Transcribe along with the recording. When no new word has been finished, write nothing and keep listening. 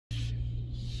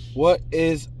What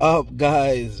is up,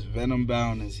 guys?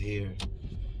 Venombound is here,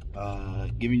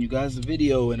 giving you guys a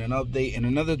video and an update and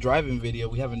another driving video.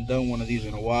 We haven't done one of these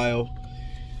in a while.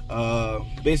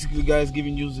 Basically, guys,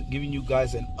 giving you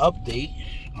guys an update.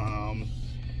 I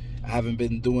haven't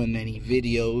been doing any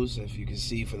videos, if you can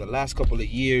see, for the last couple of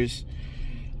years.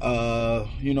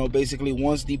 Basically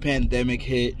once the pandemic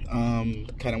hit,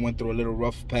 kind of went through a little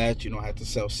rough patch. I had to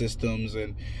sell systems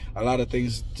and a lot of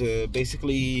things to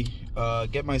basically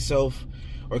get myself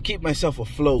or keep myself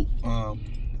afloat,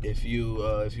 if you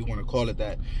want to call it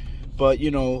that. But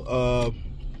I'm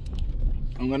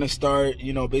gonna start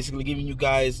basically giving you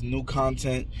guys new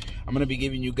content. I'm gonna be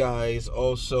giving you guys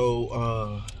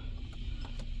also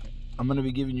I'm gonna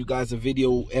be giving you guys a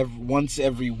video once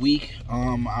every week.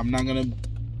 I'm not gonna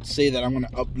say that I'm gonna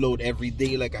upload every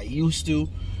day like I used to,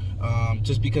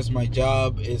 just because my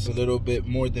job is a little bit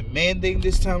more demanding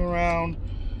this time around.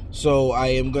 So I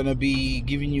am gonna be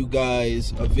giving you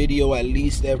guys a video at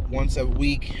least once a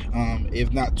week,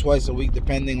 if not twice a week,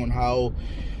 depending on how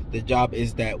the job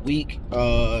is that week.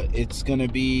 It's gonna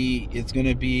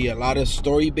be a lot of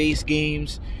story-based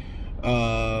games,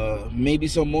 maybe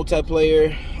some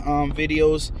multiplayer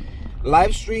videos.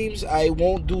 Live streams I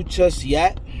won't do just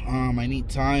yet. I need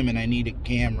time and I need a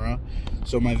camera,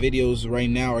 so my videos right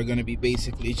now are gonna be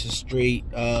basically just straight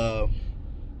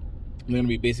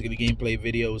basically gameplay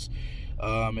videos,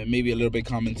 and maybe a little bit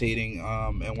commentating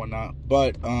and whatnot.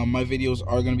 But my videos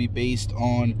are gonna be based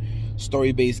on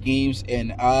story-based games,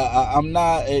 and I'm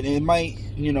not, it might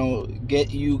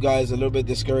get you guys a little bit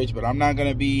discouraged, but I'm not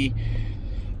gonna be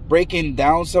breaking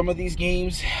down some of these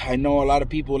games. I know a lot of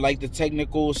people like the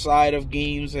technical side of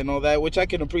games and all that, which I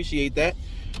can appreciate that,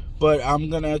 but I'm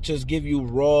gonna just give you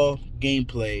raw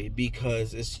gameplay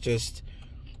because it's just,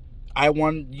 I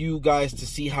want you guys to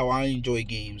see how I enjoy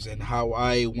games and how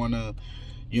I want to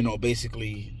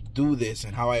basically do this,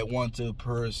 and how I want to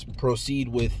proceed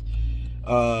with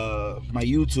my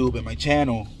YouTube and my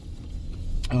channel.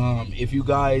 If you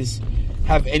guys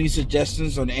have any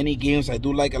suggestions on any games, I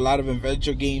do like a lot of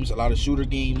adventure games, a lot of shooter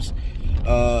games.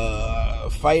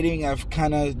 Fighting, I've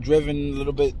kind of driven a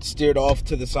little bit, steered off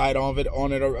to the side on it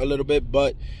a little bit,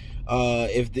 but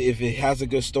if it has a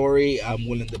good story, I'm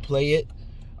willing to play it.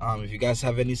 If you guys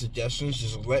have any suggestions,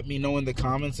 just let me know in the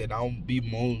comments, and I'll be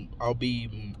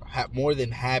more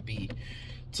than happy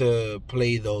to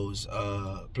play those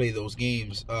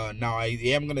games. Now I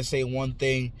am gonna say one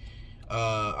thing.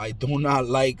 I do not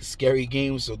like scary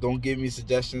games, so don't give me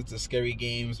suggestions to scary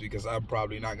games because I'm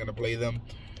probably not gonna play them,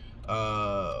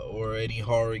 or any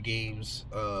horror games,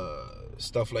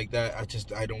 stuff like that.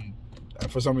 I don't,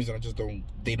 for some reason,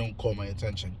 they don't call my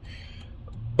attention.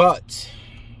 But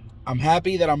I'm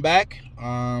happy that I'm back.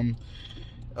 I'm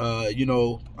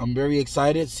very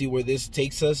excited, see where this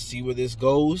takes us, see where this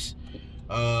goes.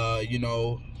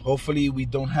 Hopefully we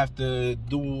don't have to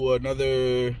do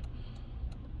another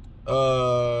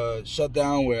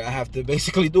shutdown where I have to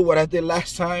basically do what I did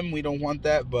last time. We don't want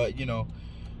that, but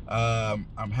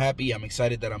I'm happy, I'm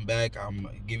excited that I'm back. I'm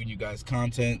giving you guys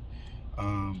content.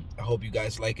 I hope you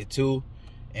guys like it too.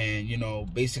 And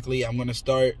basically I'm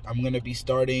gonna be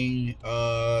starting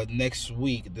next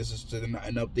week. This is an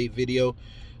update video,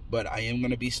 but I am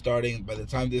gonna be starting, by the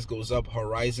time this goes up,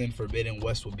 Horizon Forbidden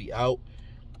West will be out,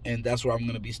 and that's where I'm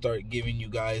gonna be giving you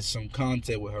guys some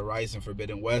content with Horizon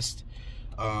Forbidden West.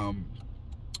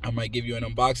 I might give you an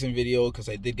unboxing video because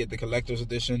I did get the collector's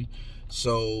edition,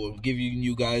 so giving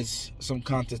you guys some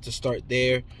content to start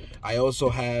there. I also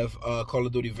have Call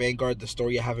of Duty Vanguard, the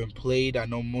story I haven't played. I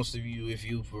know most of you, if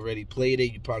you've already played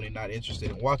it, you're probably not interested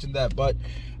in watching that, but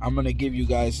I'm trying to give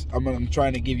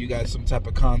you guys some type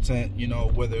of content,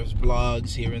 whether it's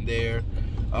vlogs here and there,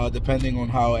 depending on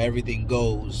how everything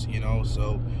goes,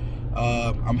 so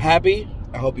I'm happy.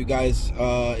 I hope you guys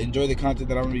enjoy the content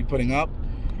that I'm gonna be putting up.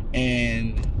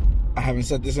 And I haven't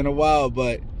said this in a while,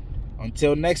 but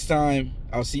until next time,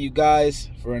 I'll see you guys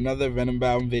for another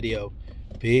Venombound video.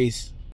 Peace.